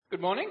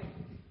Good morning.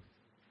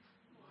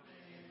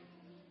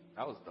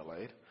 That was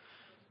delayed. Let's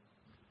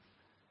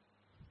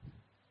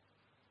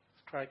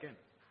try again.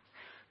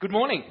 Good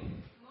morning.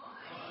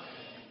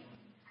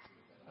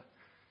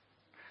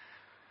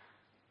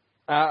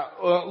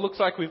 Well, it looks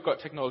like we've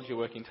got technology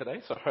working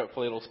today, so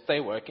hopefully it'll stay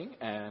working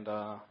and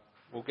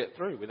we'll get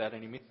through without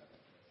any mistakes.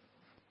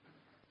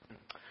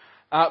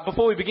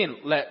 Before we begin,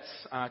 let's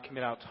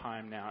commit our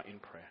time now in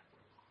prayer.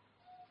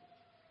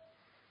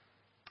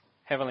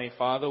 Heavenly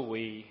Father,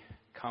 we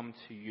come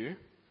to you,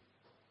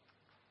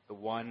 the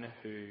one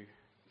who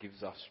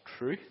gives us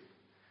truth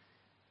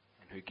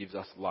and who gives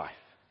us life.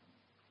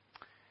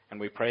 And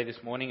we pray this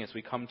morning as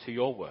we come to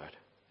your word,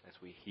 as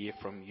we hear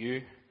from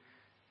you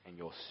and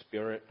your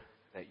Spirit,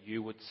 that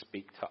you would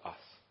speak to us.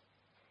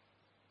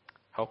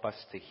 Help us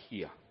to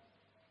hear.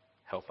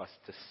 Help us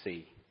to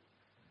see.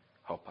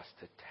 Help us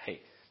to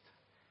taste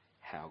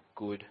how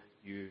good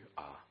you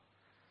are.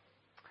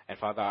 And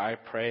Father, I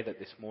pray that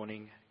this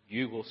morning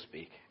you will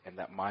speak and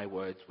that my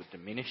words would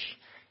diminish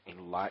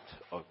in light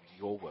of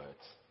your words.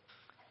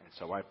 And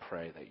so I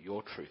pray that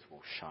your truth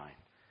will shine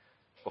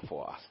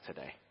before us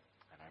today.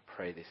 And I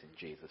pray this in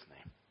Jesus'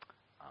 name.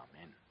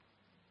 Amen.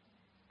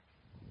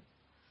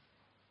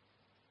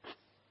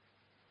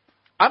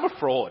 I'm a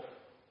fraud.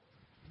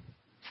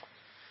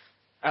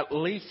 At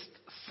least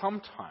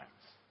sometimes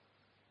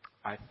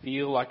I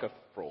feel like a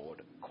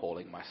fraud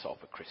calling myself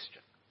a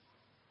Christian.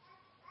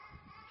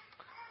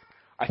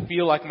 I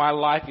feel like my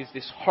life is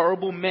this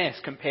horrible mess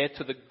compared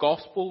to the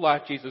gospel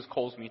life Jesus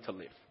calls me to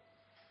live.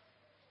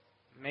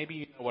 Maybe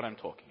you know what I'm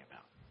talking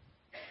about.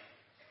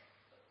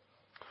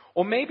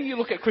 Or maybe you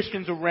look at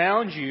Christians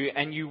around you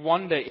and you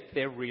wonder if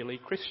they're really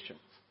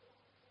Christians.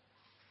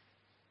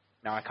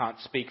 Now, I can't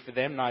speak for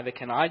them, neither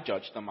can I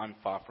judge them. I'm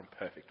far from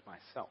perfect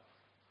myself.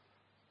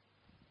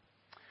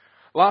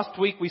 Last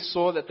week we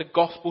saw that the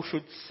gospel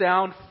should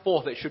sound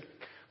forth. It should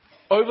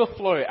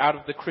overflow out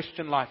of the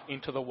Christian life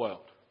into the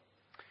world.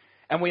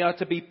 And we are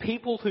to be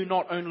people who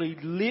not only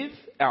live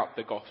out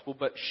the gospel,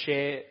 but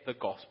share the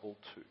gospel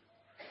too.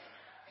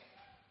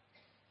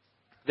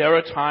 There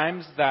are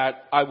times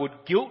that I would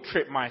guilt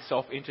trip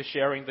myself into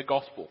sharing the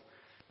gospel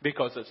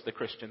because it's the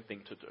Christian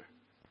thing to do.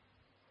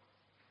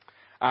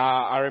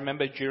 I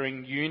remember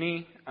during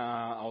uni,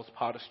 I was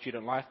part of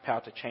Student Life,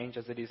 Power to Change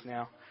as it is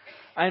now.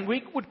 And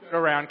we would go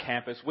around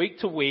campus week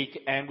to week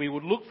and we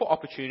would look for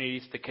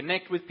opportunities to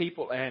connect with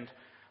people and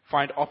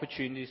find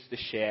opportunities to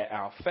share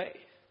our faith.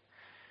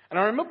 And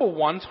I remember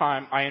one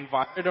time I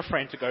invited a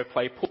friend to go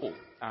play pool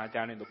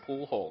down in the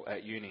pool hall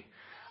at uni.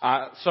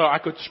 So I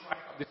could strike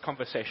up this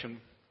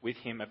conversation with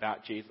him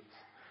about Jesus.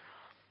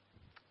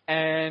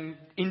 And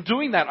in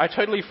doing that, I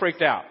totally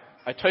freaked out.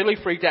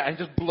 And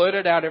just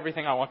blurted out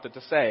everything I wanted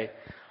to say.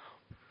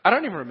 I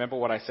don't even remember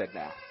what I said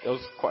now. It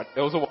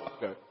was a while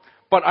ago.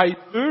 But I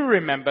do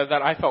remember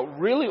that I felt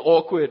really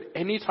awkward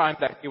any time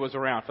that he was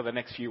around for the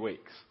next few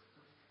weeks.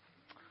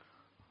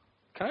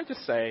 Can I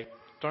just say,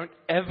 don't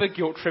ever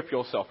guilt trip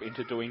yourself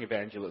into doing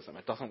evangelism.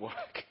 It doesn't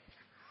work.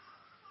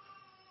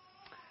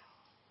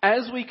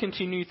 As we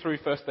continue through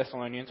 1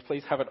 Thessalonians,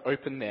 please have it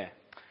open there.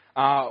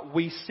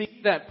 We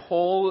see that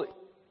Paul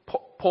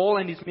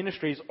and his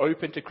ministry is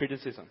open to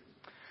criticism.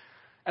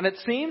 And it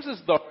seems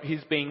as though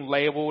he's being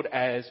labelled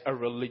as a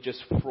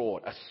religious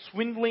fraud, a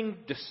swindling,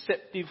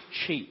 deceptive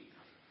cheat.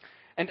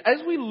 And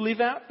as we live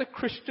out the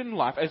Christian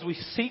life, as we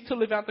seek to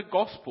live out the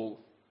gospel,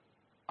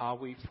 are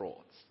we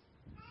frauds?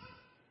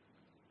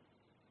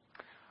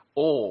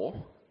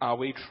 Or are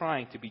we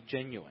trying to be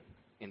genuine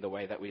in the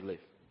way that we live?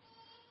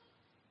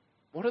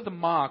 What are the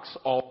marks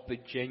of the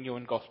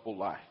genuine gospel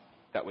life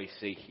that we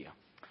see here?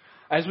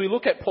 As we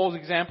look at Paul's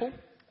example,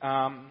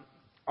 I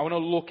want to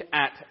look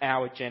at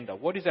our agenda.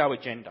 What is our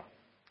agenda?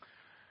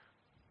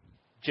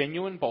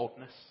 Genuine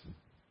boldness,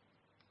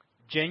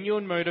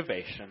 genuine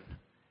motivation,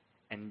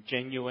 and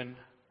genuine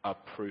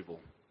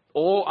approval.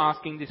 All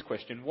asking this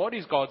question, what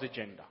is God's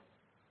agenda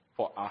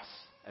for us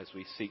as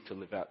we seek to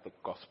live out the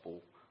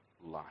gospel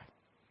life?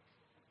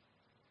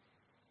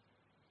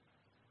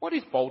 What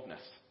is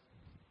boldness?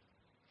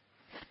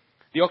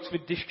 The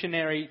Oxford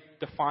Dictionary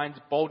defines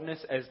boldness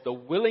as the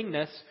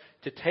willingness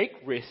to take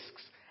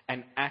risks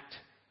and act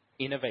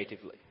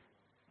innovatively.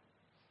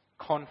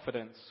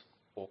 Confidence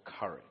or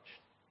courage.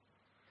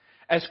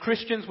 As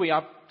Christians, we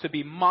are to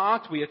be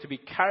marked, we are to be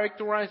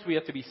characterized, we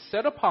are to be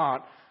set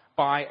apart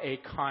by a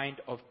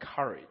kind of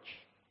courage.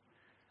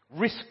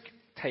 Risk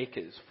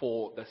takers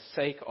for the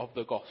sake of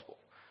the gospel.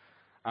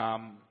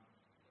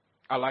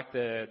 I like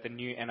the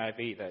new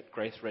NIV that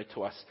Grace read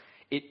to us.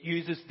 It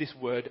uses this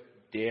word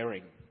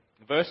daring.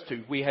 Verse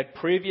 2, we had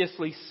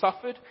previously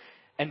suffered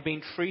and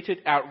been treated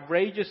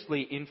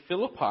outrageously in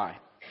Philippi.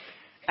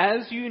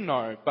 As you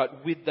know,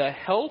 but with the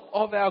help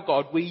of our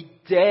God, we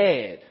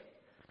dared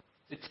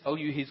to tell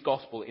you his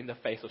gospel in the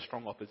face of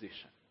strong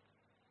opposition.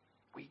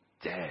 We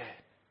dared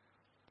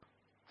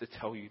to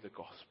tell you the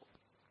gospel.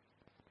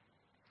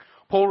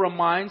 Paul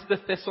reminds the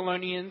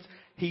Thessalonians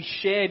he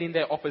shared in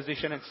their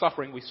opposition and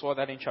suffering. We saw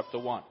that in chapter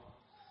 1.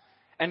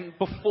 And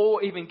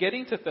before even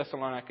getting to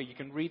Thessalonica, you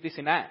can read this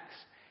in Acts.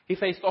 He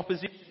faced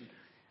opposition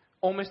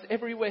almost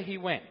everywhere he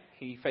went.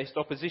 He faced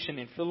opposition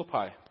in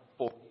Philippi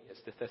before he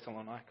gets to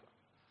Thessalonica.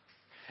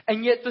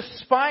 And yet,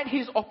 despite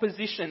his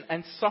opposition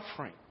and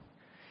suffering,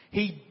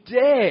 he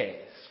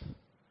dares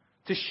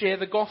to share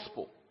the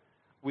gospel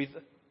with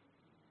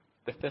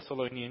the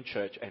Thessalonian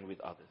church and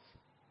with others.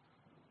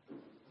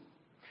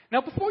 Now,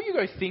 before you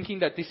go thinking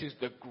that this is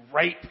the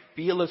great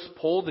fearless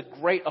Paul, the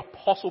great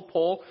apostle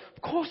Paul,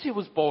 of course he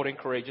was bold and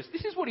courageous.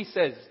 This is what he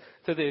says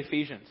to the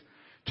Ephesians.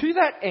 To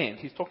that end,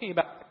 he's talking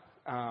about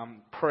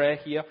prayer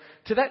here.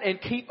 To that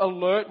end, keep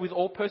alert with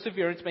all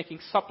perseverance, making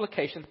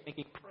supplications,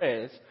 making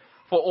prayers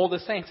for all the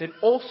saints, and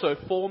also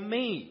for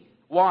me.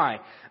 Why?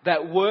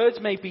 That words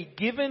may be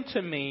given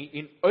to me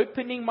in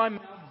opening my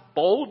mouth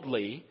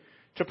boldly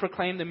to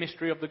proclaim the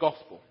mystery of the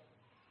gospel,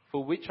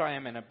 for which I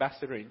am an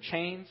ambassador in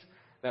chains,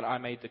 that I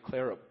may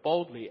declare it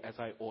boldly as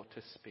I ought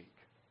to speak.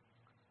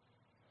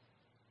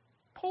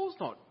 Paul's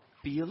not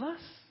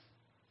fearless.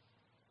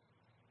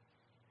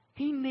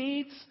 He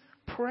needs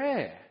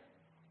prayer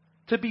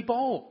to be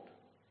bold.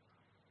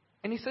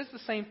 And he says the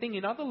same thing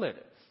in other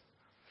letters.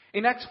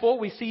 In Acts 4,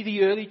 we see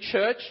the early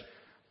church,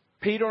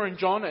 Peter and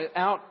John are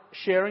out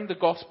sharing the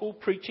gospel,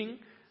 preaching,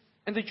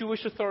 and the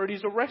Jewish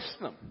authorities arrest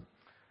them.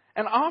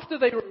 And after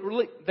they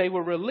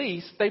were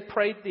released, they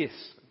prayed this.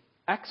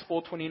 Acts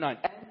 4:29.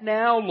 And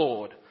now,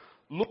 Lord,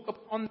 look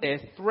upon their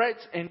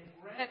threats and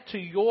grant to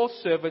your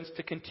servants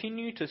to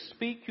continue to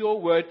speak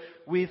your word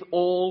with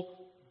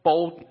all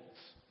boldness.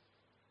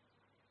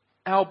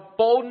 Our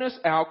boldness,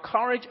 our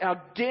courage,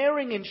 our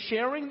daring in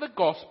sharing the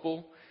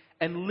gospel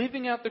and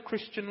living out the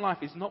Christian life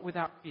is not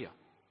without fear.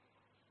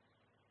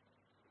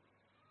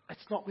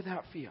 It's not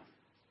without fear.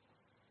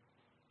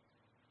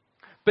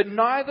 But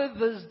neither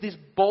does this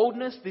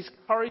boldness, this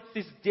courage,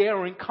 this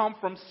daring come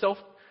from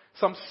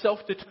some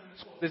self-determined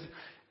source. There's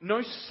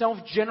no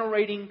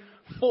self-generating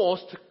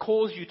force to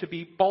cause you to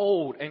be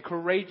bold and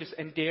courageous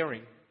and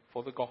daring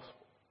for the gospel.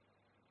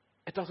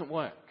 It doesn't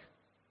work.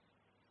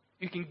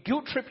 You can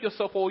guilt trip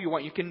yourself all you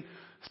want. You can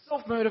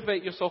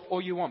self-motivate yourself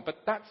all you want. But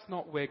that's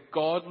not where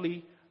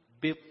godly,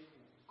 biblical,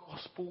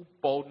 gospel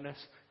boldness,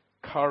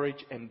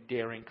 courage and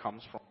daring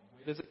comes from.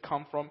 Where does it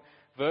come from?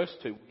 Verse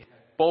 2. We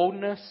have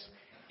boldness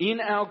in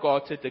our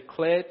God to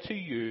declare to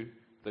you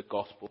the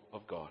gospel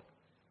of God.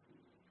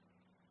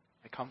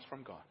 It comes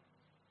from God.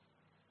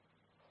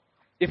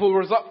 If it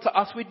was up to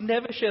us, we'd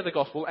never share the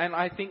gospel. And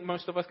I think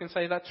most of us can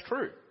say that's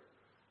true.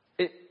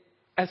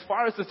 As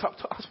far as it's up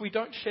to us, we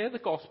don't share the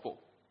gospel.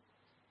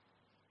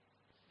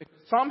 Because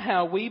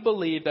somehow we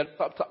believe that it's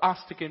up to us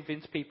to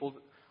convince people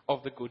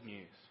of the good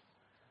news.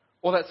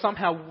 Or that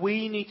somehow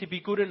we need to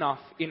be good enough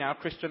in our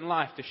Christian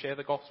life to share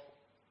the gospel.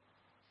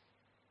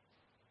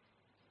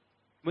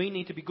 We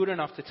need to be good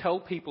enough to tell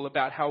people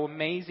about how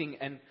amazing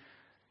and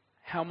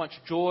how much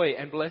joy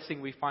and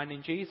blessing we find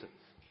in Jesus.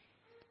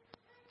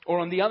 Or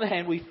on the other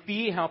hand, we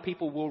fear how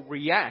people will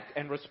react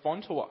and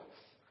respond to us.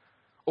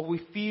 Or we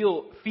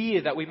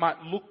fear that we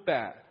might look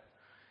bad.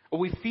 Or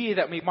we fear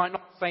that we might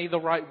not say the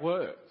right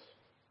words.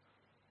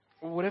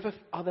 Or whatever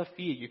other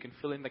fear, you can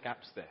fill in the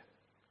gaps there.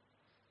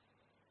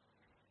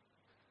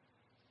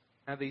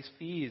 Now these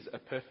fears are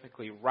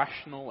perfectly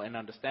rational and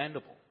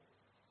understandable.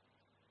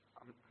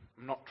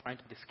 I'm not trying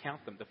to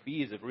discount them. The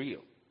fears are real.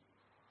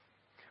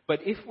 But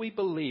if we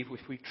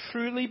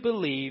truly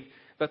believe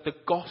that the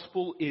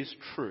gospel is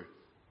true,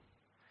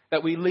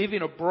 that we live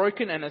in a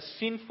broken and a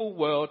sinful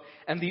world,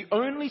 and the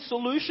only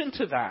solution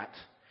to that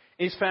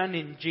is found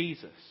in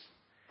Jesus,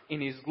 in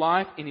His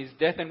life, in His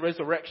death and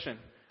resurrection,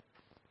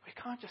 we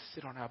can't just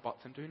sit on our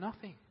butts and do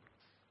nothing.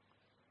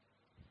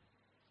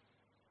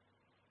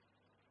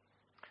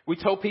 We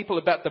tell people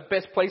about the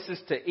best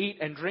places to eat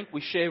and drink.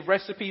 We share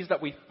recipes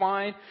that we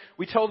find.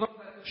 We tell them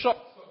that the shop's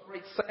got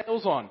great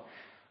sales on.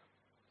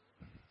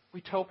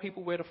 We tell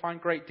people where to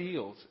find great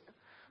deals.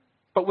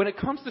 But when it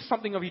comes to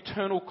something of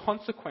eternal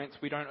consequence,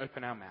 we don't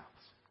open our mouths.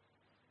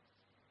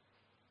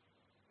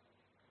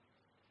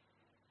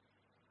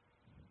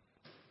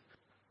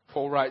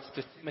 Paul writes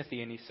to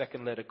Timothy in his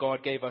second letter,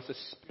 God gave us a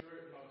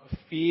spirit not of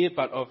fear,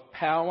 but of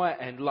power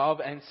and love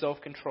and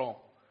self-control.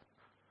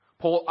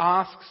 Paul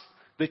asks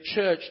the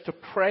church to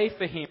pray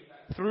for him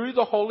that through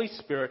the Holy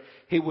Spirit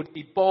he would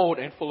be bold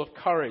and full of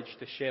courage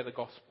to share the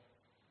gospel.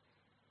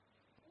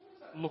 What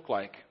does that look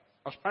like?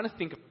 I was trying to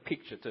think of a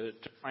picture to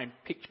try and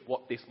picture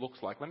what this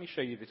looks like. Let me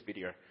show you this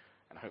video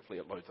and hopefully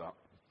it loads up.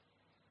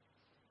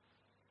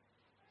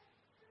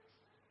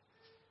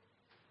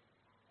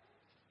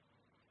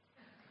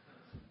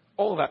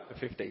 All of that for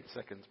 15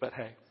 seconds, but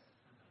hey.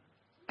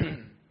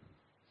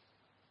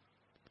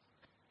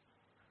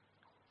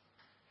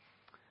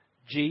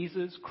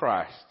 Jesus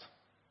Christ.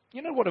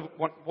 You know what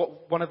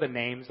one of the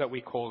names that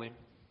we call him?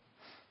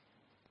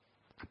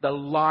 The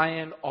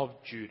Lion of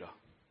Judah.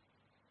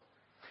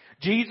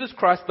 Jesus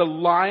Christ, the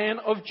Lion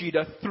of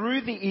Judah,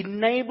 through the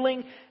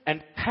enabling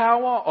and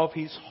power of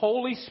His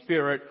Holy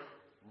Spirit,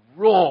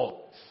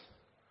 roars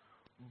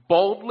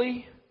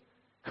boldly,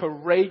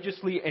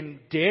 courageously, and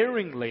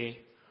daringly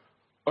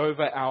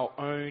over our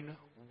own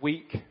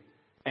weak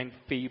and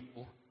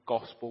feeble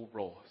gospel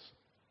roars.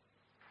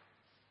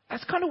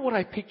 That's kind of what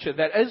I picture,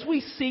 that as we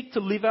seek to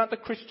live out the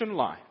Christian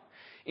life,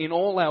 in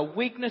all our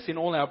weakness, in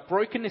all our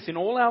brokenness, in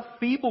all our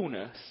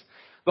feebleness,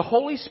 the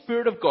Holy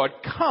Spirit of God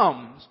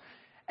comes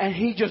and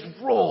He just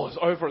roars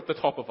over at the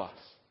top of us.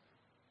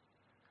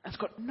 It's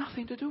got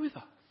nothing to do with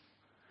us.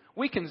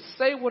 We can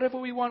say whatever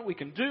we want, we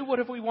can do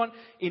whatever we want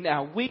in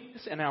our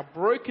weakness and our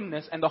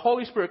brokenness, and the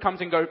Holy Spirit comes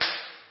and goes,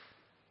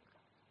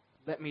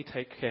 let me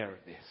take care of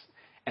this.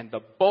 And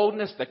the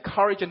boldness, the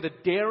courage, and the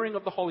daring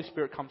of the Holy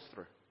Spirit comes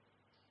through.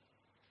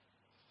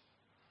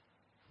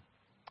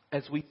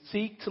 As we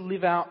seek to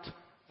live out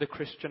the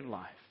Christian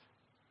life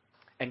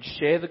and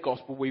share the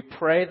gospel, we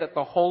pray that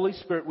the Holy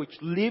Spirit, which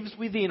lives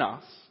within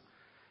us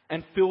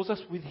and fills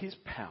us with His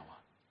power,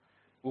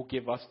 will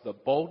give us the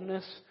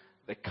boldness,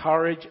 the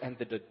courage, and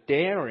the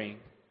daring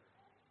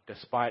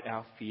despite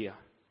our fear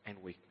and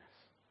weakness.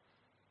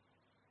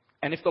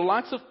 And if the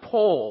likes of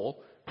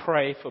Paul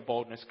pray for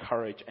boldness,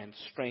 courage, and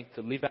strength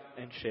to live out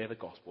and share the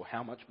gospel,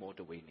 how much more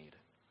do we need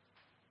it?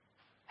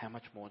 How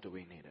much more do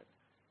we need it?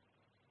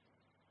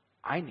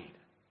 I need it.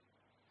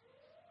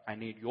 I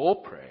need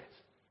your prayers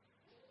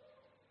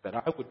that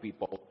I would be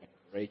bold and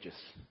courageous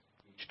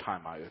each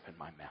time I open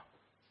my mouth.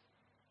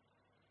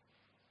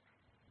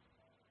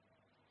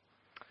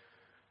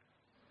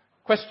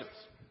 Questions?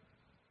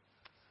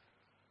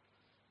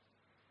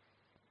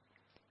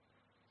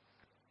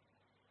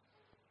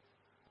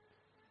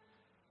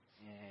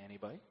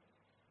 Anybody?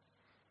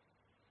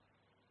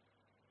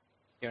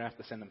 You don't have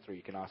to send them through.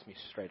 You can ask me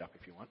straight up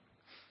if you want.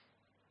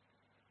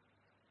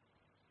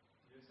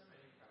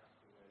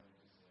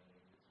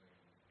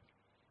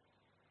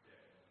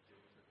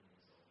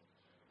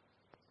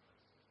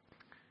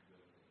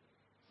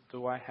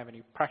 Do I have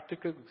any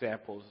practical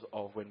examples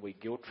of when we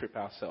guilt trip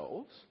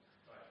ourselves?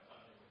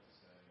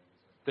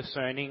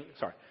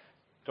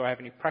 Do I have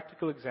any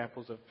practical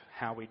examples of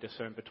how we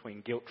discern between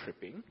guilt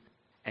tripping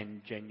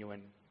and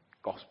genuine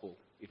gospel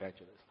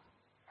evangelism?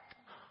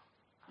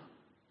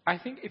 I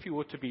think if you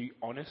were to be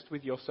honest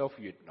with yourself,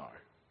 you'd know.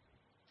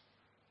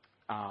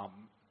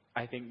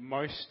 I think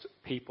most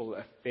people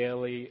are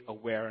fairly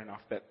aware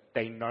enough that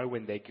they know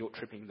when they're guilt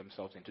tripping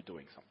themselves into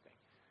doing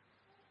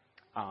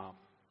something.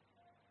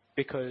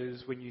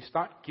 Because when you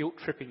start guilt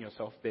tripping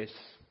yourself, there's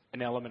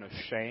an element of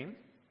shame.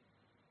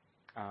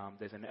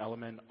 There's an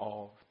element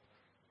of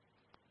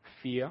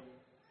fear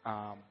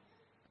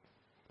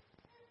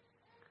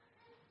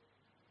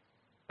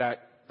that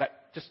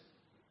just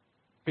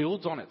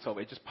builds on itself.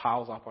 It just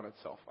piles up on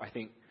itself. I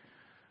think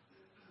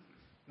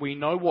we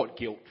know what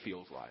guilt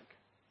feels like.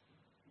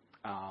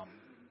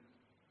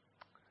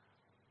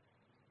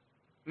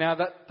 Now,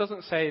 that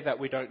doesn't say that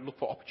we don't look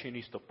for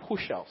opportunities to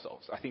push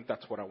ourselves. I think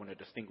that's what I want to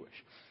distinguish.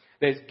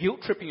 There's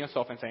guilt tripping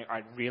yourself and saying,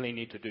 I really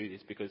need to do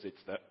this because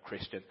it's the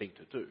Christian thing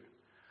to do.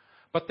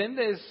 But then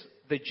there's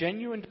the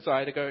genuine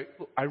desire to go,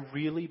 look, I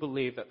really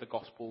believe that the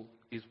gospel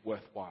is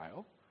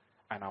worthwhile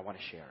and I want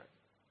to share it.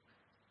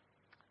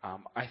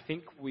 I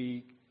think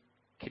we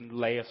can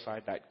lay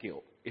aside that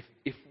guilt.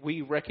 If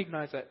we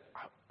recognize that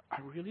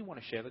I really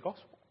want to share the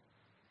gospel,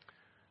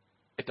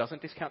 it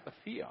doesn't discount the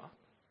fear.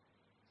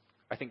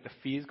 I think the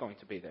fear is going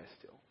to be there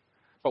still.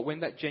 But when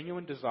that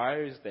genuine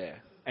desire is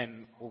there,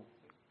 and we'll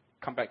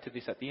come back to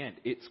this at the end,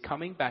 it's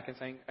coming back and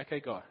saying, okay,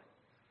 God,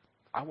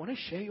 I want to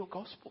share your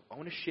gospel. I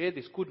want to share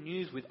this good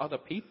news with other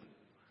people.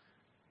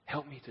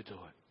 Help me to do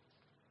it.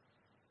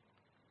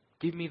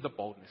 Give me the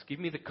boldness. Give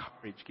me the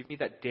courage. Give me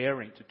that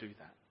daring to do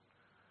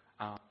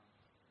that.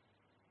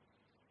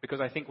 Because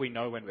I think we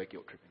know when we're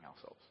guilt tripping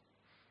ourselves.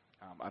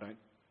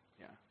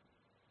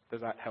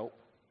 Does that help?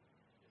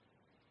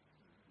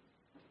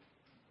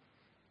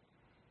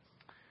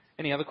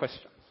 Any other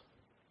questions?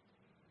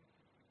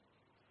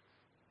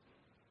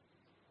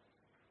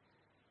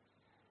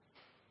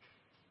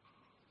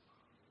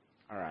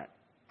 All right.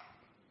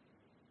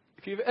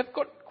 If you've ever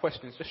got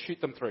questions, just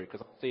shoot them through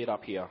because I'll see it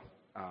up here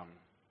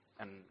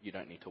and you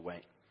don't need to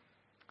wait.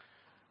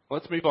 Well,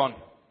 let's move on.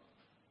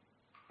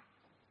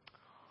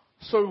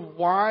 So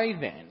why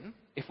then,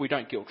 if we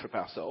don't guilt trip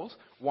ourselves,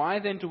 why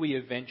then do we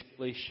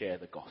eventually share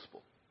the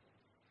gospel?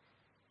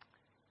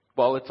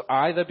 Well, it's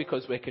either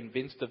because we're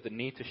convinced of the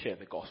need to share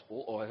the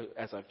gospel, or,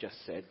 as I've just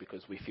said,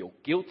 because we feel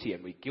guilty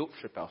and we guilt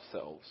trip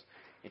ourselves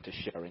into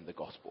sharing the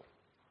gospel.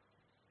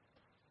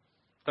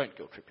 Don't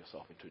guilt trip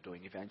yourself into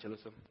doing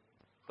evangelism.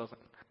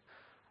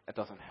 It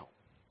doesn't help.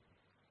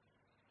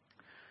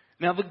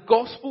 Now, the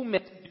gospel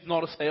message is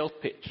not a sales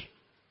pitch.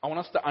 I want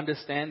us to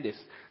understand this.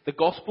 The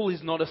gospel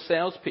is not a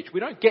sales pitch. We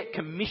don't get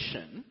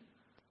commission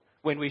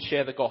when we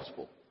share the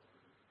gospel.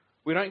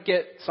 We don't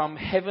get some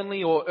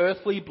heavenly or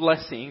earthly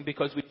blessing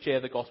because we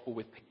share the gospel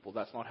with people.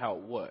 That's not how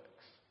it works.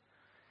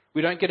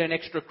 We don't get an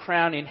extra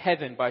crown in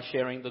heaven by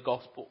sharing the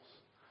gospels.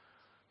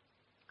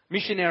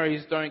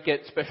 Missionaries don't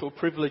get special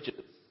privileges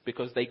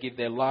because they give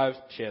their lives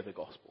to share the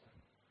gospel.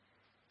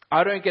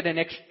 I don't get an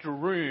extra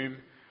room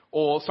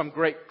or some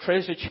great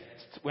treasure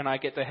chest when I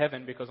get to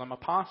heaven because I'm a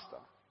pastor.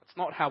 That's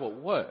not how it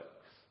works.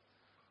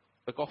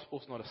 The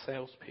gospel's not a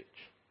sales pitch.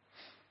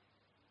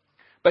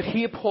 But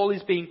here Paul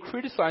is being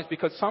criticized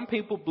because some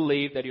people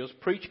believe that he was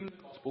preaching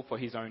the gospel for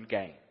his own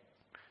gain.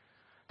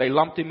 They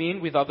lumped him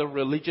in with other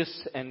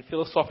religious and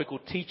philosophical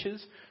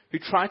teachers who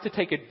tried to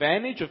take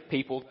advantage of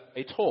people that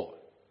they taught.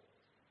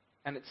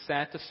 And it's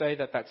sad to say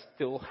that that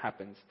still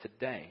happens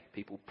today.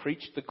 People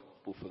preach the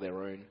gospel for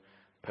their own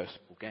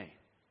personal gain.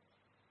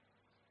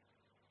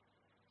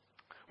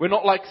 We're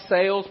not like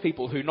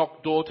salespeople who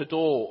knock door to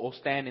door or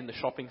stand in the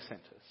shopping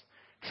centres,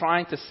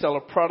 trying to sell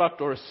a product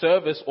or a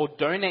service or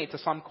donate to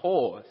some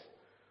cause.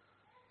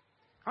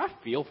 I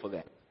feel for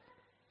them.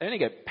 They only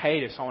get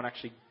paid if someone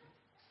actually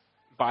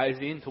buys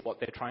into what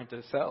they're trying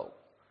to sell.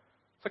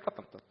 So cut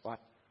them some slack.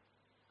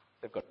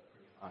 They've got it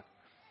pretty hard.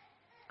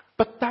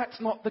 But that's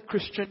not the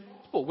Christian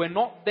gospel. We're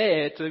not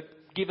there to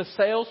give a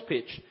sales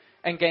pitch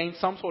and gain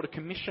some sort of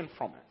commission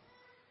from it.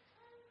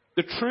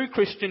 The true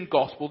Christian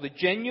gospel, the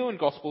genuine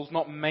gospel, is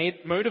not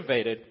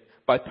motivated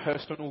by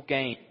personal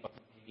gain of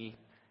any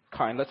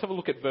kind. Let's have a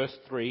look at verse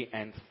 3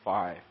 and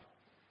 5.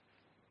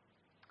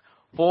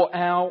 For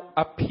our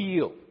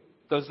appeal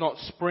does not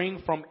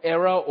spring from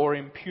error or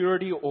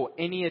impurity or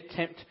any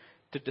attempt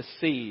to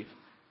deceive,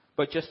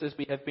 but just as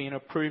we have been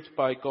approved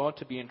by God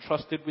to be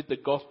entrusted with the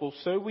gospel,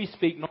 so we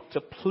speak not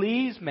to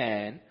please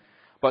man,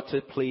 but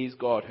to please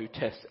God who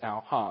tests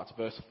our hearts.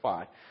 Verse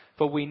 5.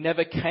 For we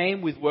never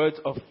came with words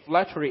of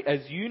flattery,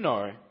 as you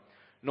know,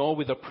 nor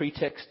with a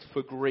pretext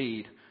for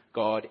greed.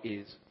 God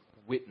is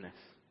witness.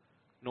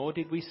 Nor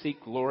did we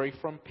seek glory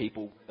from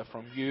people, whether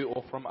from you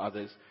or from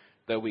others,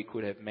 though we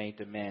could have made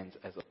demands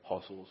as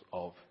apostles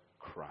of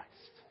Christ.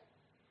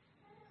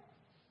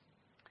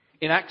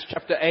 In Acts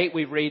chapter 8,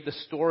 we read the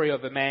story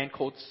of a man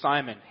called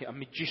Simon, a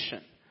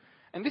magician.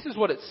 And this is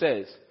what it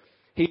says.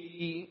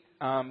 He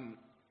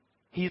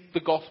hears the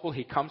gospel,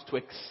 he comes to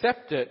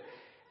accept it,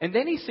 and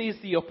then he sees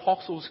the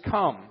apostles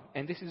come.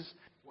 And this is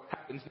what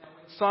happens. Now,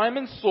 when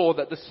Simon saw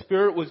that the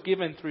Spirit was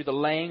given through the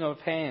laying of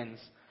hands,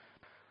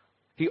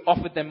 he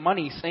offered them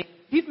money, saying,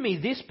 give me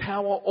this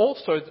power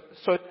also,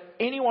 so that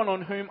anyone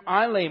on whom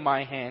I lay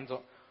my hands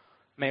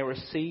may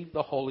receive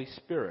the Holy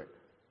Spirit.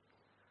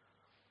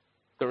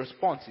 The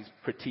response is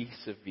pretty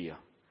severe.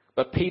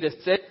 But Peter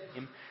said to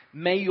him,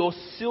 may your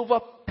silver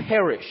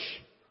perish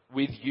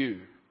with you,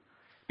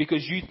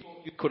 because you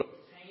thought you could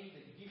obtain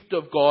the gift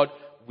of God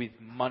with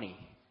money.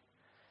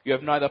 You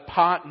have neither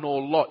part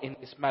nor lot in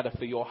this matter,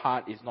 for your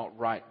heart is not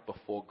right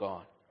before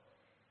God.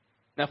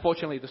 Now,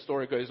 fortunately, the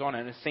story goes on,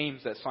 and it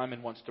seems that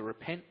Simon wants to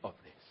repent of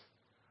this.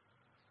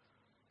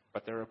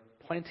 But there are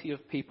plenty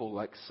of people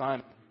like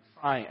Simon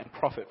who try and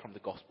profit from the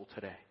gospel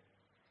today.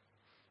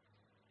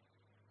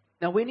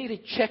 Now, we need to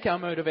check our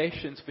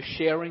motivations for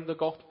sharing the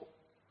gospel.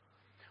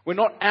 We're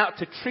not out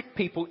to trick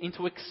people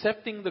into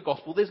accepting the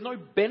gospel. There's no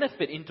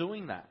benefit in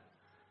doing that.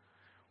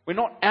 We're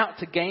not out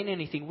to gain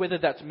anything, whether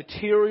that's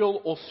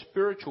material or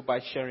spiritual, by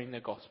sharing the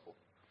gospel.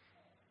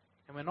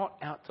 And we're not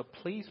out to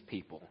please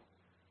people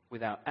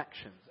with our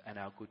actions and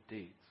our good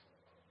deeds.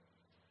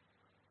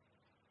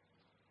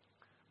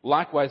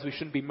 Likewise, we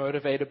shouldn't be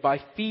motivated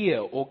by fear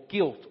or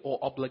guilt or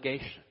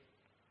obligation.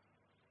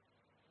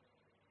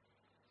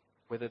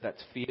 Whether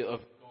that's fear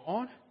of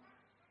God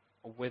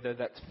or whether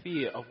that's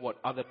fear of what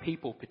other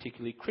people,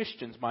 particularly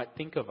Christians, might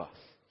think of us.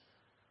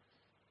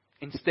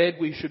 Instead,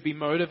 we should be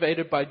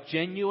motivated by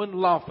genuine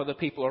love for the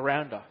people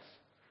around us.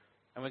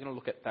 And we're going to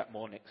look at that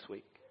more next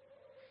week.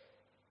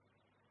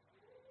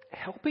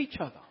 Help each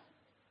other.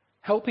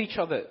 Help each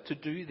other to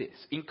do this.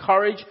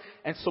 Encourage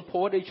and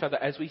support each other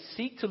as we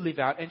seek to live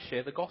out and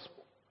share the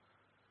gospel.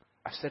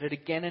 I've said it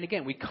again and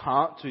again. We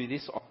can't do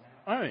this on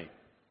our own.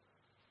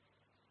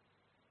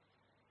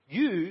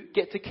 You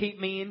get to keep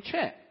me in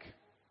check.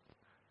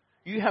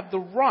 You have the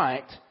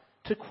right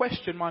to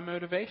question my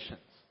motivations.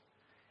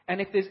 And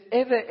if there's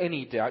ever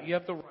any doubt, you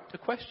have the right to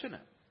question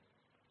it.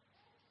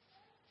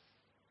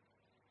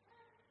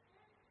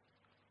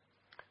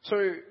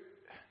 So,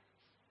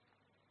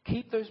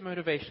 keep those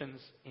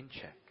motivations in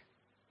check.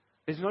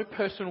 There's no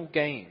personal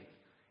gain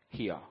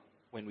here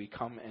when we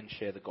come and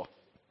share the gospel.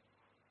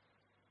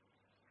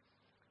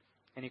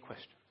 Any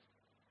questions?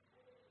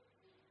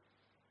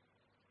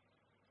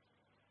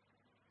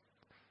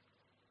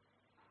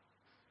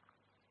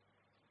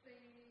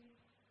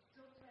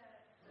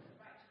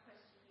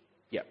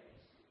 Yeah.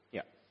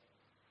 Yeah.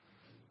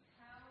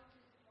 How does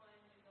one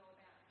go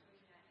about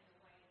doing that in a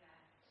way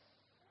that,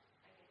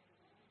 I guess, is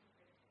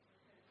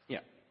hypocrite?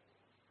 Yeah.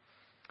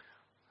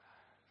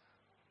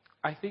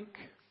 I think,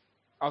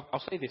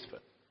 I'll say this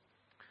first.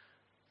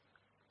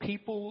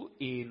 People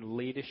in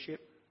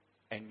leadership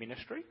and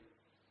ministry,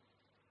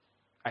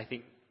 I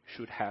think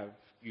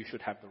you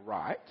should have the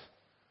right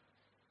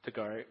to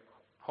go,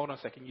 hold on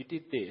a second, you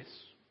did this,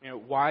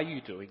 why are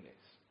you doing this?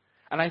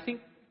 And I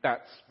think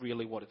that's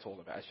really what it's all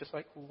about. It's just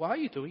like, why are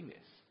you doing this?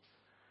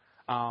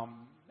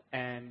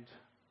 And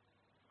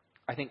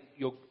I think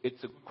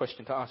it's a good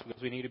question to ask,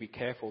 because we need to be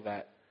careful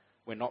that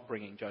we're not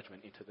bringing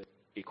judgment into the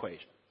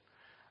equation.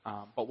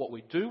 But what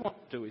we do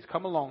want to do is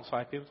come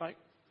alongside people like,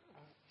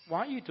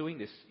 why are you doing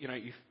this?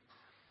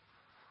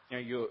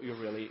 You're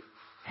really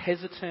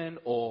hesitant,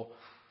 or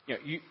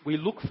we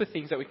look for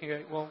things that we can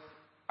go, well,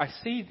 I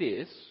see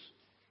this.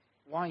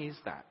 Why is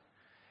that?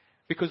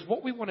 Because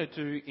what we want to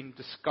do in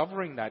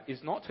discovering that is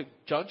not to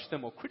judge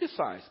them or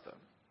criticize them,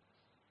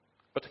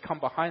 but to come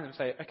behind them and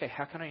say, okay,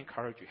 how can I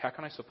encourage you? How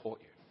can I support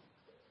you?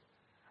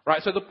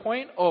 Right? So the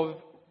point of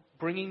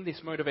bringing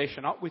this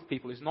motivation up with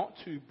people is not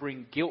to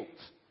bring guilt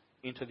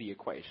into the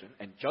equation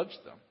and judge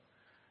them,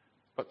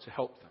 but to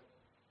help them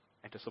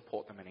and to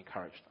support them and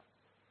encourage them.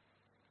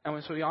 And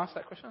when so we ask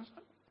that question, I was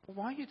like, well,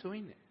 why are you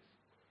doing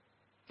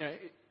this?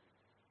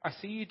 I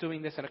see you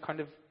doing this and it kind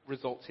of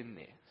results in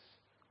this.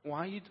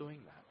 Why are you doing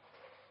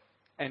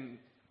that? And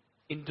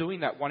in doing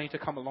that, wanting to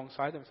come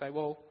alongside them and say,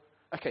 well,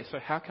 okay, so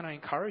how can I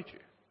encourage you?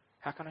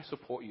 How can I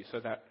support you so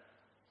that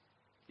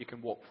you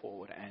can walk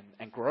forward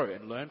and grow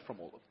and learn from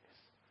all of this?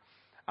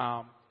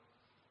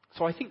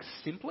 So I think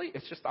simply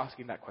it's just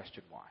asking that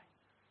question, why?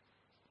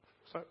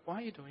 So why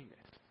are you doing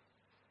this?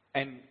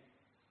 And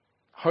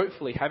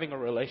hopefully having a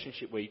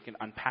relationship where you can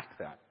unpack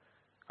that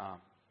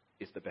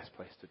is the best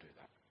place to do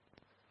that.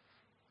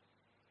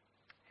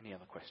 Any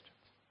other questions?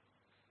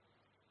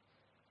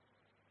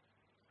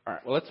 All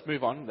right, well, let's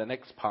move on to the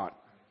next part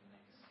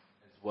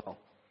as well.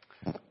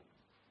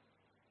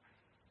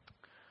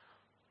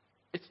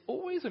 It's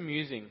always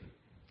amusing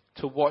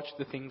to watch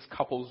the things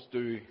couples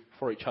do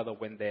for each other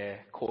when they're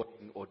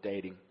courting or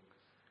dating.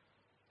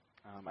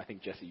 I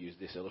think Jesse used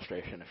this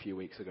illustration a few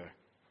weeks ago.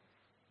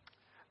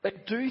 They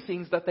do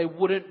things that they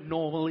wouldn't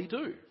normally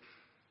do,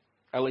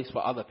 at least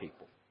for other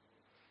people.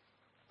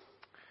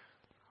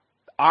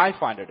 I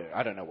find it,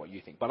 I don't know what you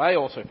think, but I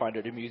also find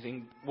it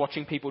amusing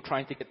watching people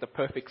trying to get the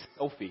perfect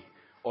selfie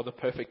or the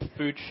perfect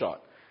food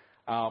shot.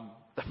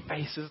 The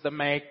faces they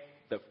make,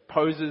 the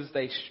poses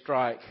they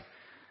strike.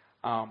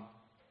 I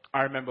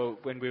remember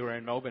when we were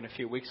in Melbourne a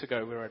few weeks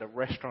ago, we were at a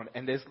restaurant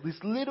and there's this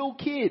little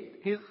kid,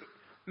 he's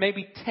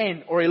maybe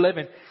 10 or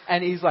 11,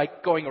 and he's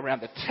like going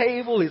around the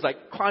table, he's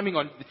like climbing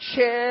on the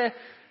chair.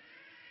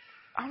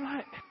 I'm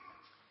like,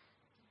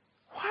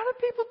 why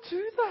do people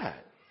do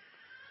that?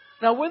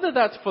 Now, whether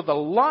that's for the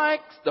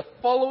likes, the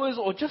followers,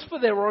 or just for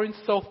their own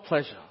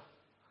self-pleasure,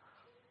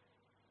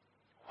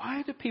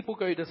 why do people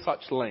go to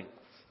such lengths?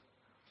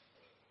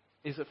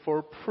 Is it for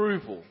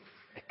approval,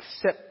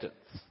 acceptance,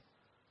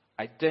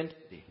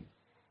 identity,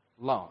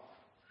 love,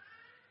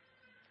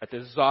 a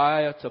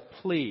desire to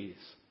please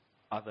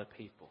other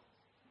people?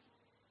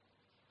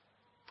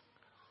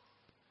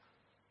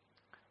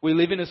 We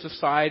live in a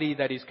society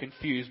that is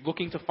confused,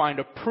 looking to find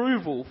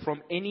approval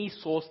from any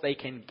source they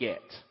can get.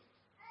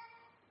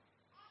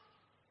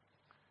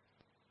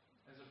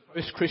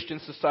 Post-Christian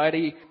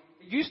society,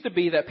 it used to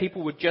be that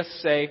people would just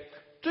say,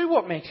 do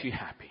what makes you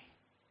happy.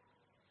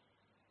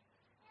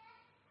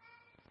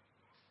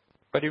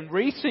 But in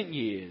recent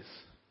years,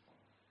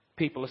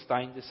 people are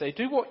starting to say,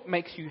 do what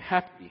makes you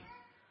happy,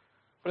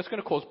 but it's going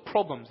to cause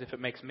problems if it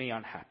makes me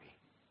unhappy.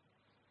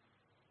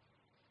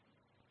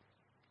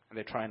 And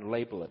they try and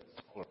label it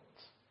tolerance.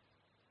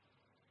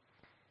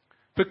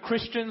 For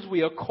Christians,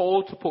 we are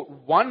called to put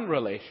one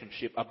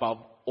relationship above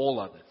all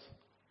others.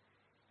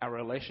 Our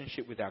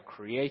relationship with our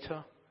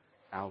Creator,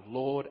 our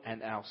Lord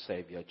and our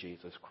Savior,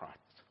 Jesus Christ.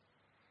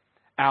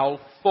 Our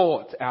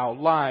thoughts, our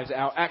lives,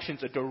 our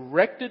actions are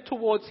directed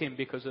towards Him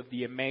because of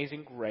the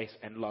amazing grace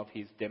and love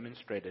He's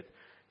demonstrated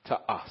to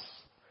us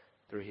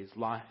through His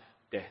life,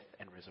 death,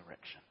 and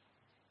resurrection.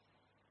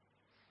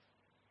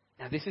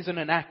 Now, this isn't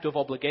an act of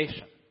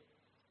obligation,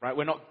 right?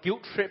 We're not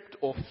guilt-tripped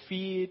or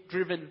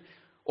fear-driven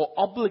or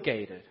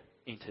obligated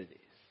into this.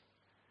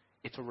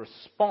 It's a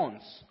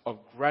response of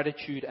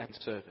gratitude and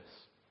service.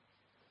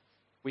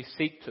 We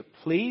seek to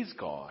please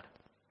God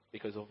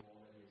because of all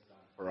that He's done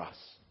for us.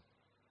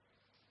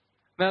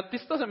 Now,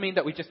 this doesn't mean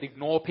that we just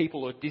ignore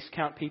people or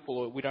discount people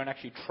or we don't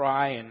actually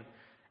try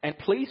and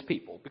please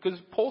people. Because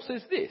Paul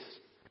says this,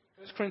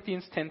 1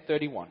 Corinthians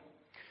 10:31.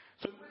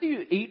 So whether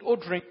you eat or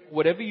drink,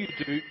 whatever you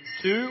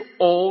do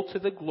all to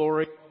the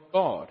glory of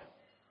God.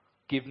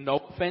 Give no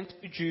offense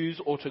to Jews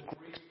or to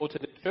Greeks or to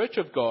the church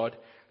of God,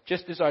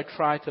 just as I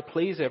try to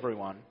please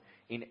everyone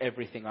in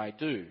everything I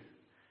do.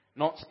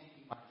 Not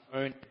seeking my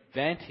own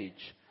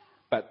advantage,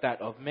 but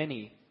that of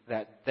many,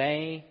 that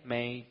they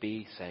may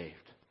be saved.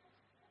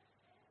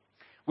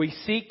 We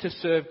seek to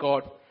serve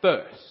God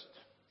first,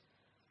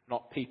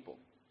 not people.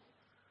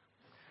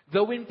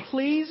 Though in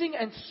pleasing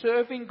and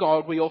serving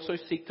God, we also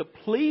seek to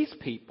please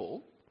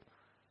people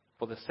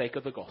for the sake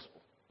of the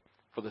gospel,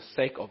 for the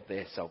sake of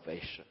their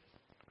salvation.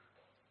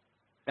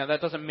 Now,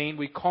 that doesn't mean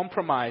we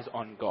compromise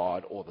on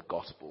God or the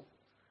gospel,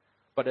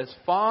 but as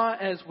far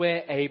as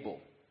we're able,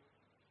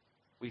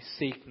 we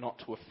seek not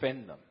to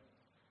offend them.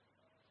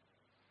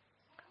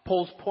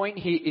 Paul's point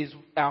here is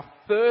our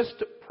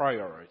first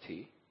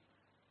priority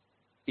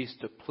is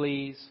to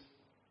please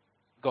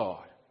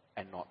God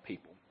and not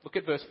people. Look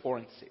at verse 4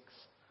 and 6.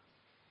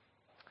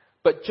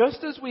 But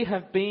just as we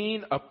have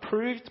been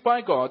approved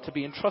by God to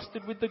be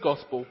entrusted with the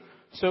gospel,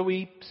 so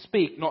we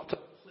speak not to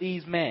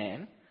please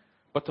man,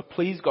 but to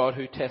please God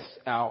who tests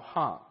our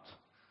heart.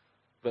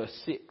 Verse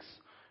 6.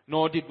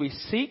 Nor did we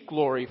seek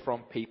glory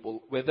from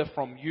people, whether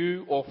from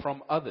you or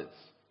from others.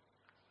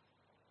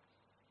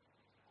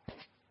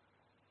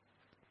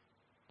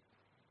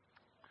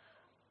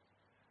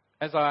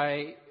 as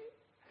I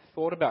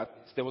thought about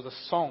this, there was a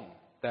song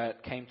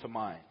that came to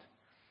mind.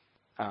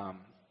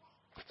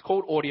 It's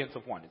called Audience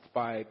of One. It's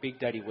by Big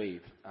Daddy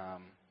Weave.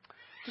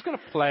 Just going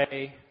to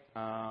play.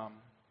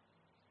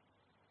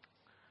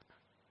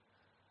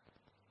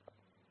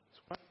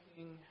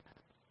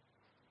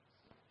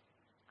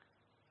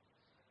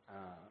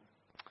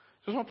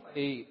 Just want to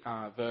play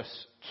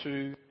verse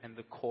 2 and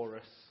the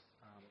chorus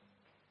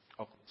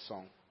of the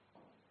song.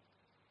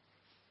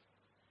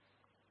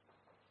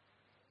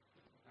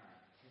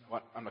 You know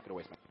what? I'm not going to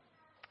waste my time.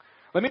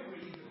 Let me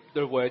read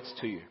the words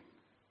to you.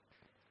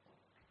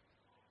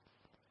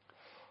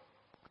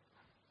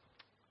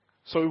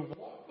 So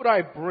what would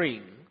I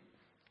bring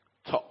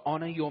to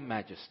honor your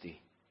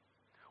majesty?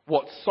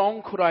 What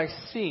song could I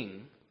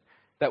sing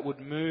that would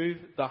move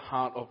the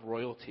heart of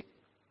royalty?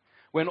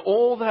 When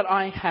all that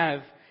I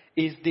have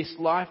is this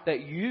life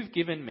that you've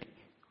given me.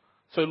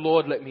 So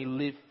Lord, let me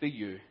live for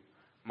you,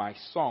 my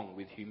song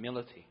with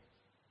humility.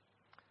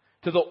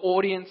 To the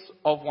audience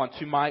of one,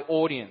 to my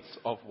audience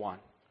of one.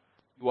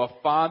 You are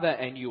Father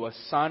and you are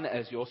Son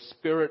as your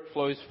Spirit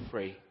flows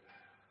free.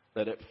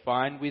 Let it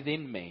find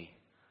within me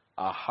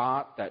a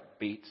heart that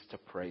beats to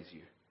praise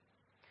you.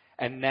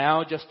 And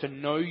now just to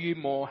know you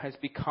more has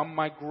become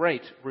my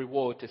great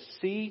reward, to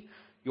see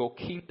your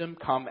kingdom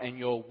come and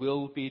your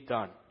will be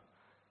done.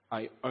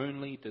 I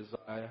only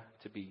desire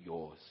to be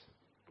yours,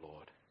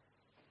 Lord.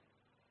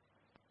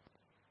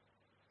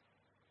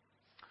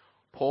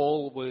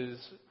 Paul was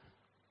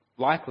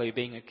likely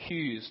being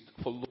accused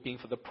for looking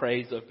for the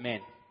praise of men.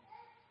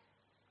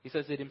 He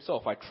says it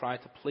himself, I try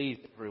to please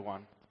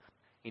everyone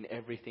in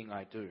everything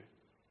I do.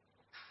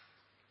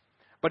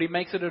 But he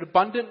makes it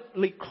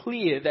abundantly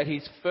clear that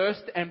his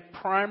first and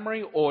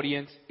primary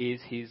audience is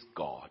his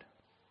God,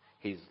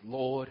 his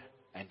Lord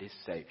and his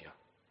Savior.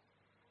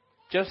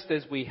 Just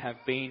as we have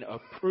been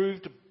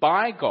approved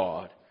by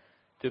God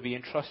to be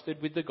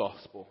entrusted with the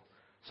gospel,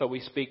 so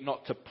we speak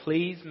not to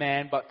please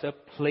man, but to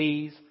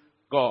please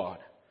God,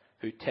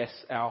 who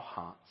tests our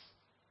hearts.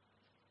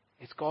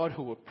 It's God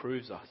who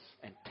approves us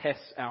and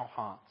tests our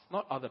hearts,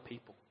 not other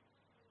people.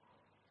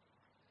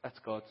 That's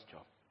God's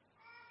job.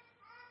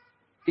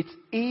 It's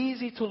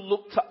easy to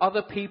look to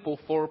other people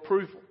for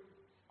approval,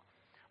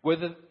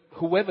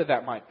 whoever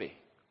that might be.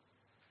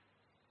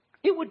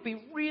 It would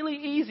be really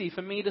easy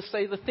for me to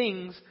say the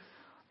things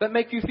that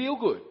make you feel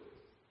good,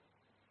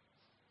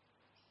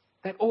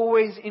 that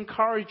always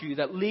encourage you,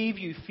 that leave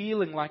you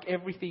feeling like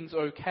everything's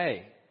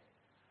okay.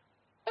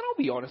 And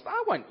I'll be honest,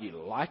 I want you to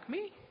like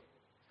me.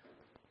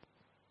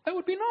 That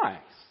would be nice.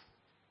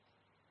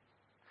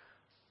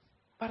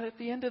 But at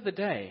the end of the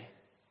day,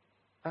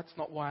 that's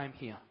not why I'm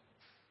here.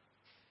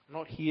 I'm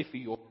not here for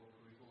your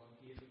approval.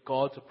 I'm here for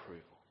God's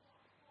approval.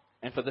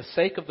 And for the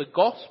sake of the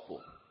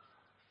gospel,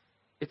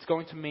 it's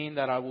going to mean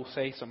that I will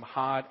say some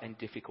hard and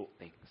difficult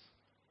things.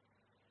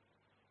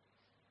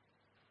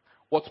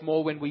 What's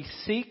more, when we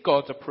seek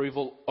God's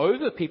approval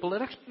over people,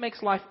 it actually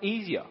makes life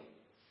easier.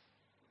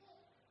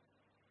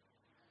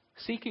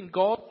 Seeking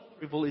God's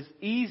approval is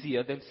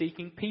easier than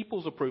seeking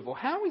people's approval.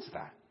 How is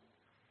that?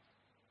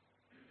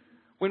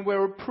 When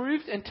we're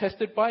approved and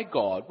tested by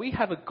God, we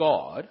have a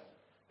God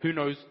who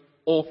knows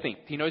all things.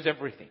 He knows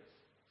everything.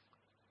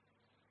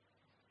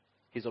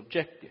 He's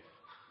objective.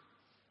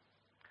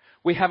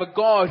 We have a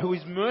God who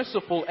is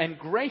merciful and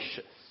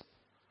gracious.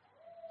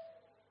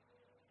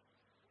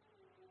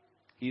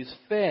 He is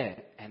fair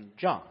and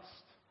just.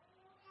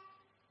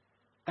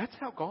 That's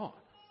our God.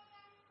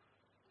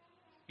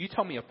 You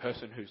tell me a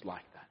person who's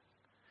like that.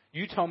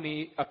 You tell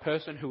me a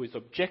person who is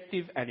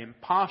objective and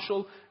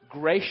impartial,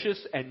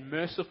 gracious and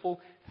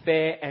merciful,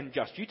 fair and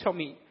just. You tell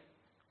me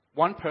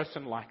one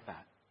person like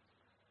that.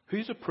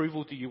 Whose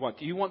approval do you want?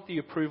 Do you want the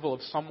approval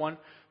of someone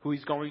who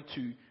is going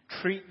to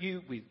treat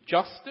you with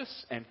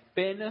justice and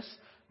fairness,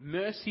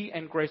 mercy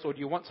and grace, or do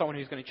you want someone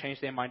who's going to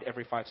change their mind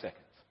every 5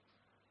 seconds?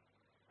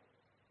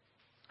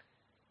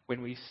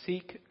 When we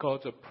seek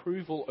God's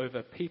approval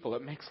over people,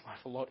 it makes life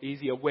a lot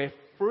easier. We're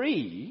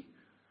free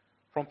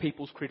from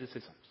people's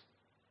criticisms.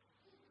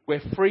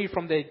 We're free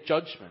from their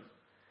judgment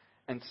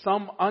and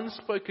some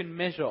unspoken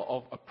measure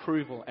of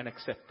approval and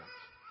acceptance.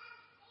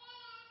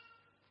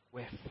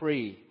 We're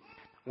free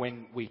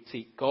when we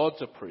seek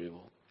God's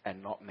approval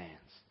and not man's.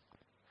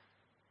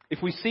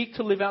 If we seek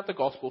to live out the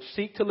gospel,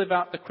 seek to live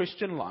out the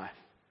Christian life,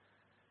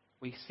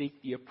 we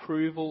seek the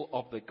approval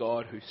of the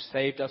God who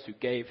saved us, who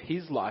gave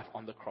his life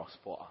on the cross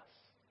for us.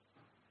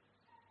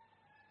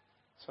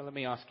 So let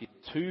me ask you,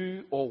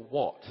 who or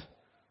what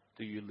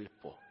do you live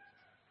for?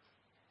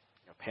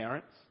 Your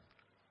parents?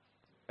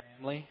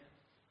 Family?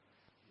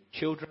 Your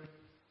children?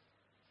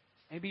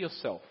 Maybe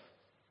yourself?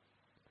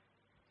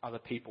 Other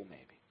people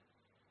maybe?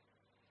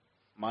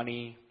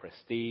 Money,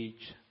 prestige,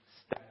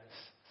 status,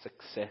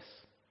 success.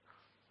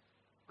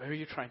 Where are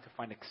you trying to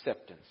find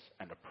acceptance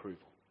and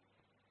approval?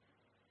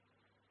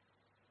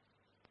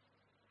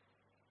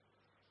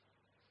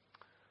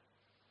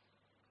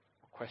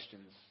 What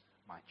questions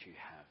might you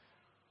have?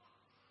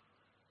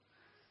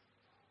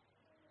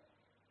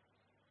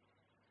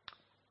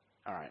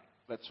 All right,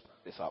 let's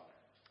wrap this up.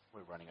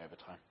 We're running over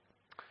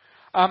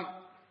time.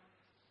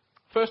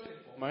 First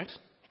and foremost,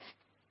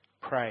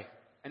 pray.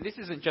 And this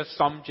isn't just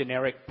some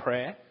generic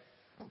prayer.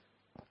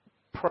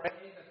 Pray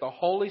that the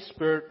Holy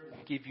Spirit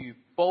will give you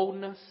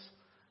boldness,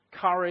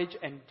 courage,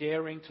 and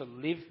daring to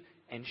live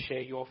and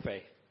share your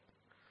faith.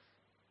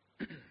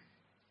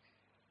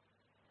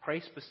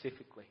 Pray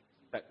specifically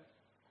that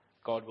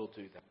God will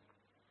do that.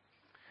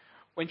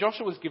 When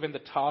Joshua was given the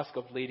task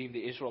of leading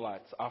the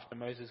Israelites after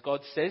Moses,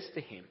 God says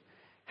to him,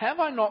 "Have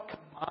I not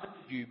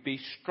commanded you, be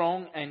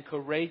strong and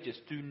courageous?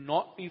 Do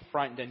not be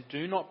frightened and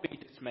do not be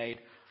dismayed,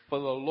 for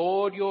the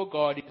Lord your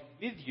God is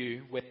with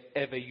you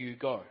wherever you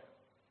go."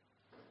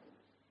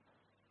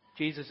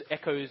 Jesus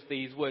echoes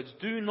these words,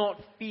 "Do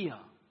not fear."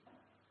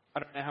 I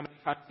don't know how many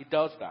times he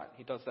does that.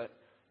 He does that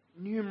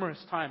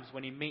numerous times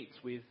when he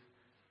meets with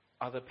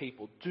other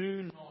people.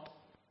 Do not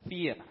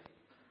fear.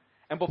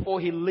 And before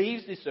he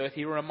leaves this earth,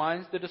 he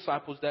reminds the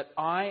disciples that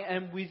I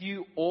am with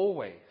you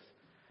always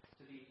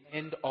to the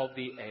end of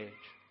the age.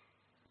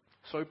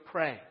 So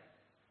pray.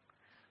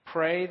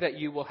 Pray that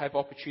you will have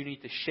opportunity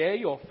to share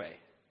your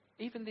faith,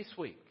 even this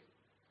week,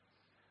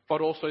 but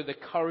also the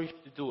courage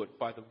to do it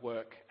by the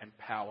work and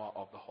power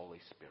of the Holy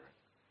Spirit.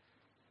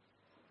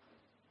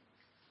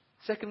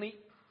 Secondly,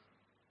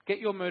 get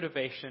your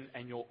motivation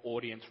and your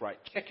audience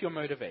right. Check your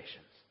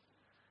motivations.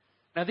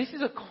 Now, this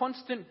is a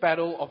constant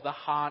battle of the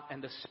heart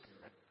and the spirit.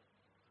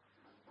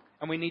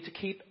 And we need to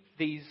keep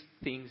these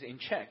things in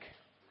check.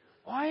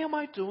 Why am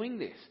I doing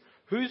this?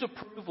 Whose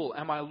approval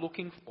am I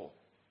looking for?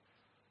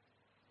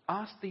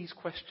 Ask these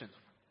questions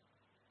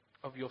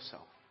of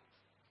yourself.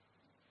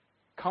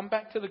 Come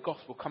back to the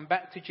gospel. Come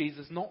back to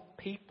Jesus, not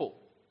people.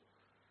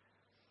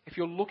 If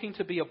you're looking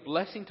to be a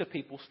blessing to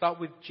people, start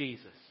with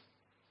Jesus,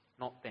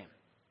 not them.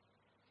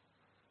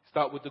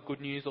 Start with the good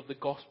news of the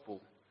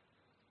gospel,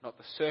 not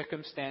the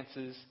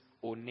circumstances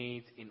or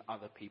needs in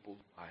other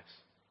people's lives.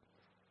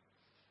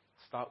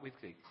 Start with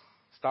God.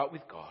 Start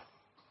with God.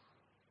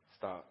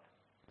 Start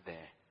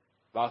there.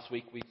 Last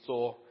week we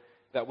saw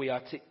that we are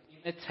to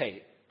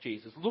imitate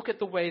Jesus. Look at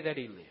the way that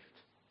he lived.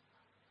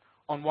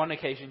 On one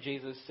occasion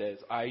Jesus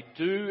says, "I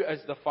do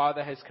as the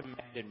Father has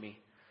commanded me,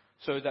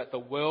 so that the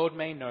world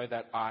may know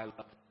that I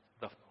love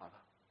the Father."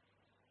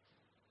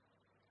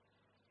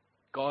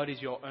 God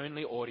is your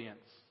only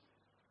audience,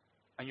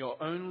 and your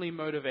only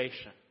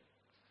motivation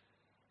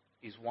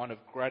is one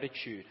of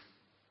gratitude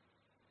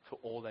for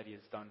all that he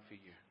has done for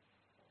you.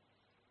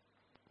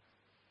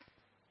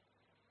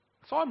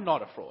 So I'm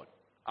not a fraud,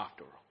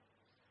 after all.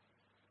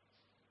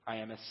 I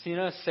am a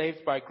sinner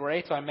saved by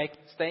grace. I make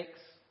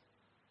mistakes.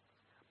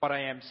 But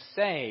I am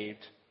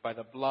saved by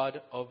the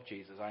blood of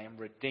Jesus. I am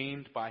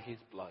redeemed by his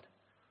blood.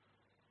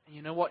 And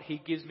you know what? He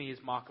gives me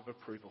his mark of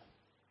approval.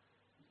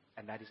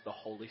 And that is the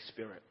Holy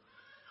Spirit.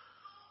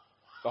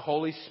 The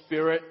Holy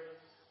Spirit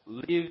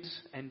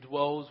lives and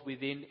dwells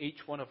within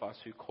each one of us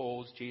who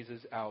calls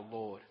Jesus our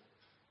Lord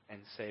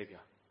and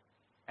Savior.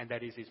 And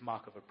that is his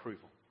mark of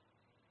approval.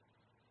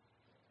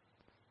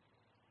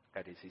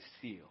 That is his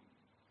seal.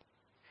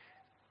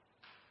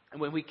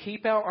 And when we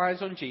keep our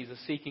eyes on Jesus,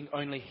 seeking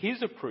only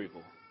his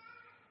approval,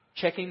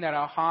 checking that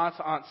our hearts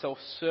aren't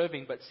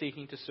self-serving but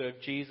seeking to serve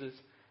Jesus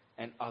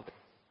and others,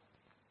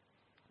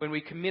 when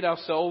we commit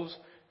ourselves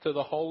to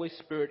the Holy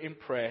Spirit in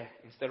prayer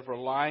instead of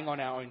relying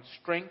on our own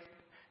strength,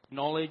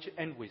 knowledge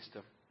and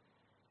wisdom,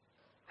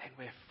 then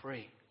we're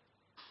free.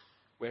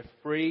 We're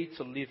free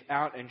to live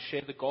out and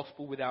share the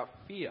gospel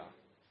without fear,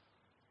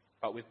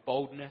 but with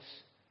boldness,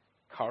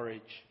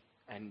 courage,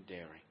 and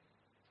daring.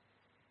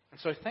 And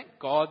so thank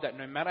God that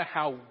no matter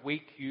how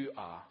weak you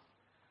are,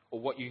 or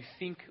what you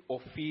think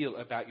or feel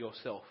about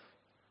yourself,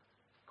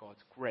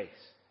 God's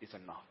grace is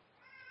enough.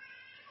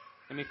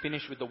 Let me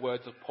finish with the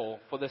words of Paul.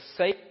 "For the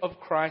sake of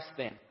Christ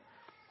then,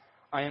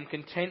 I am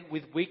content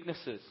with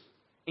weaknesses,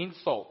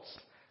 insults,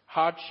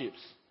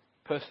 hardships,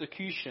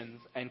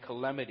 persecutions, and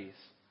calamities.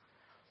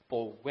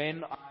 For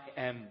when I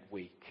am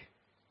weak,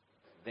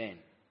 then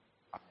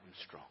I am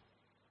strong."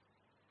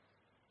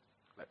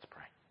 Let's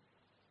pray.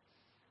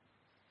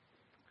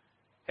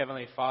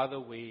 Heavenly Father,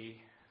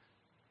 we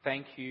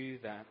thank you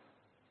that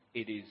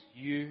it is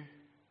you,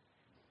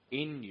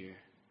 in you,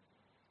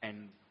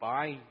 and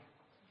by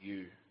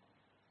you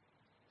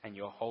and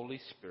your Holy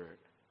Spirit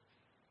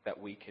that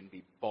we can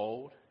be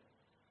bold,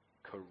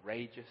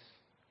 courageous,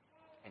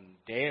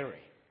 and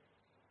daring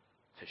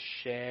to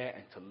share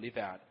and to live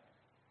out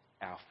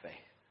our faith.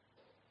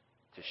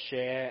 To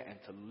share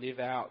and to live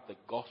out the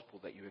gospel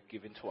that you have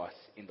given to us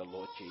in the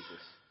Lord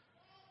Jesus.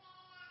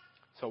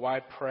 So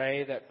I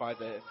pray that by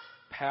the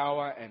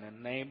power and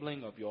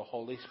enabling of your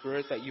Holy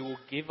Spirit that you will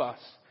give us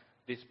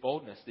this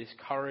boldness, this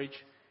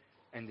courage,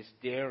 and this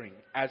daring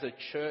as a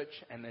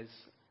church and as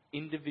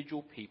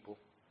individual people,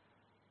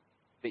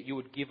 that you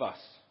would give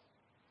us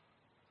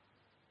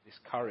this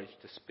courage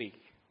to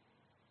speak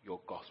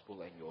your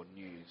gospel and your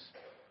news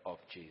of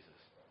Jesus.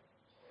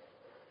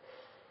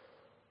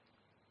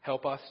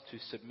 Help us to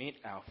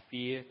submit our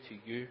fear to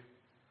you.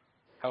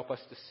 Help us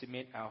to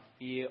submit our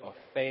fear of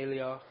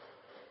failure,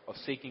 of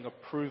seeking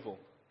approval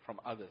from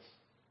others.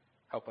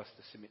 Help us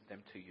to submit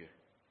them to you.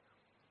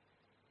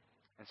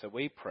 And so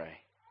we pray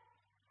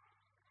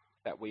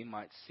that we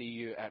might see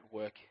you at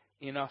work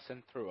in us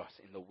and through us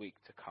in the week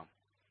to come.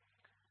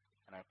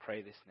 And I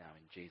pray this now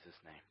in Jesus'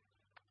 name.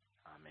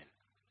 Amen.